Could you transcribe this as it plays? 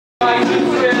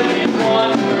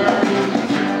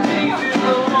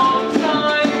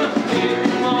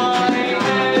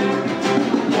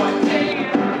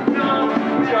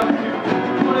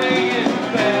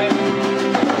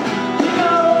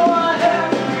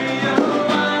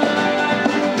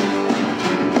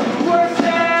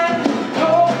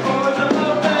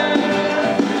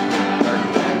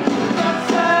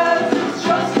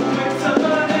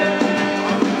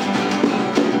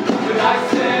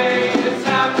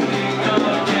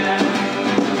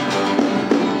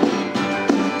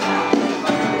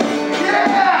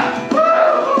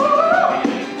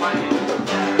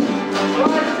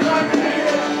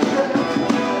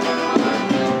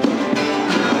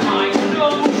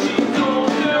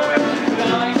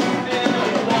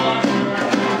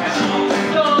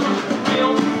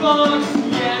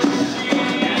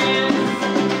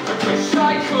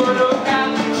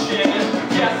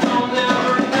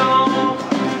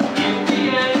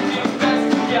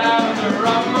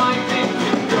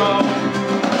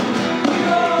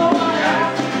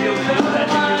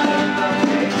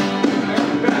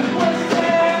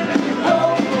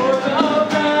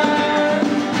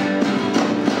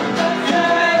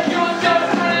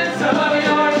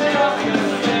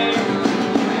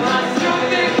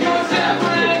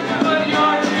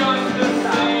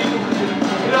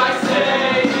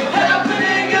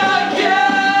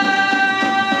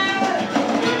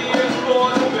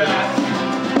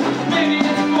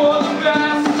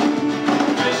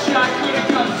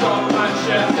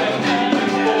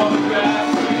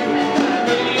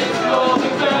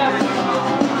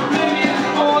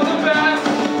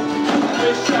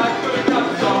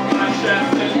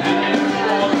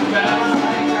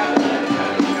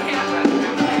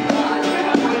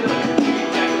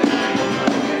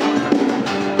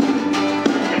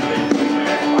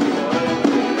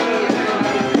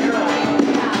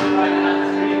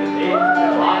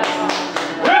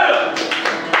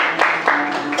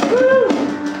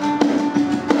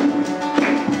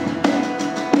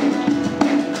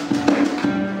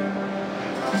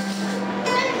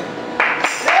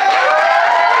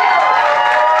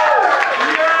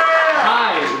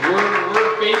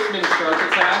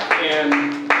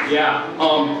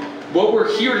What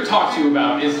we're here to talk to you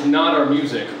about is not our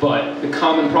music, but the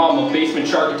common problem of basement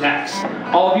shark attacks.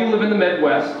 All of you live in the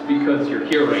Midwest because you're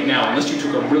here right now. Unless you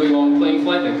took a really long plane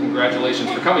flight, then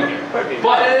congratulations for coming here.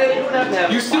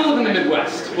 But you still live in the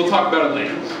Midwest. We'll talk about it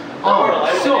later.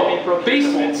 So,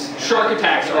 basements, shark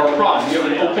attacks are a problem. You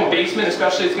have an open basement,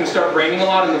 especially it's going to start raining a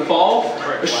lot in the fall.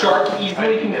 A shark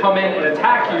easily can come in and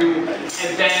attack you,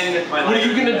 and then what are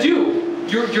you going to do?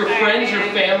 Your friends, your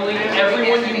family,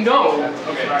 everyone you know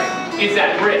is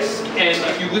at risk. And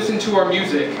if you listen to our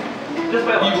music, we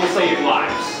will save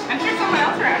lives. I'm sure someone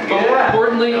else around here. But more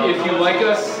importantly, if you like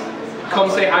us, come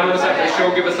say hi to us after the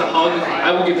show, give us a hug.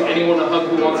 I will give anyone a hug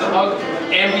who wants a hug.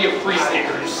 And we have free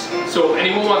stickers. So if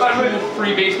anyone wants cool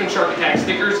free basement shark attack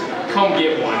stickers, come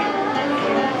get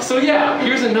one. So yeah,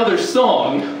 here's another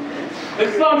song.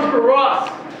 This song's for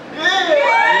Ross.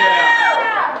 Yeah.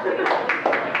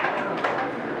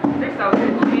 They're so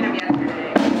good. We made them yesterday.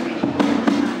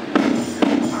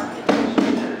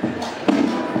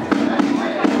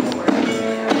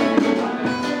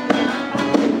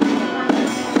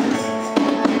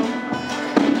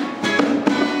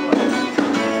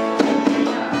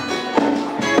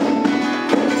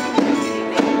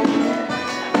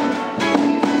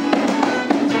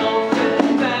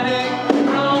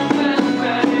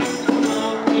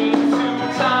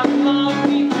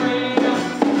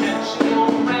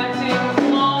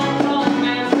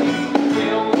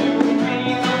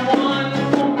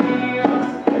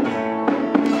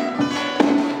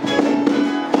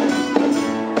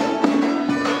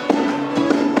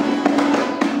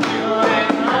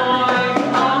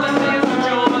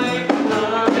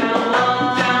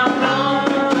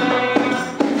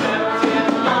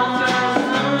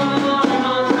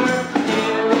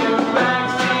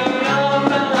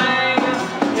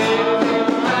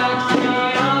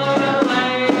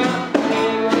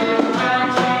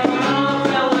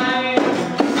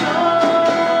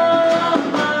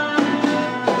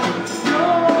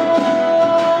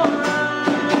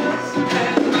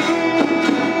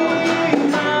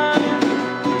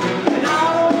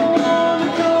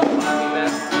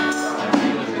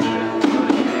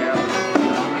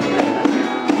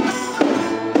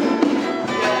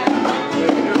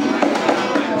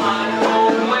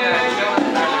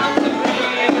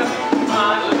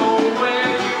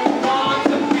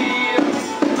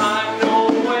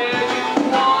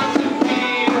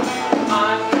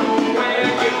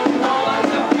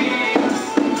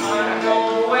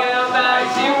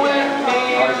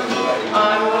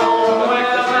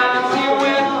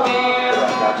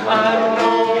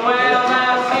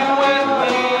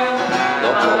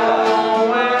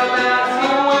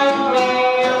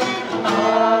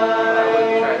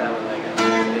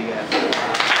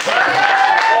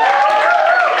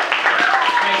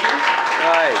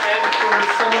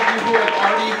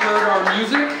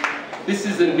 This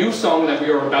is a new song that we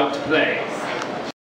are about to play.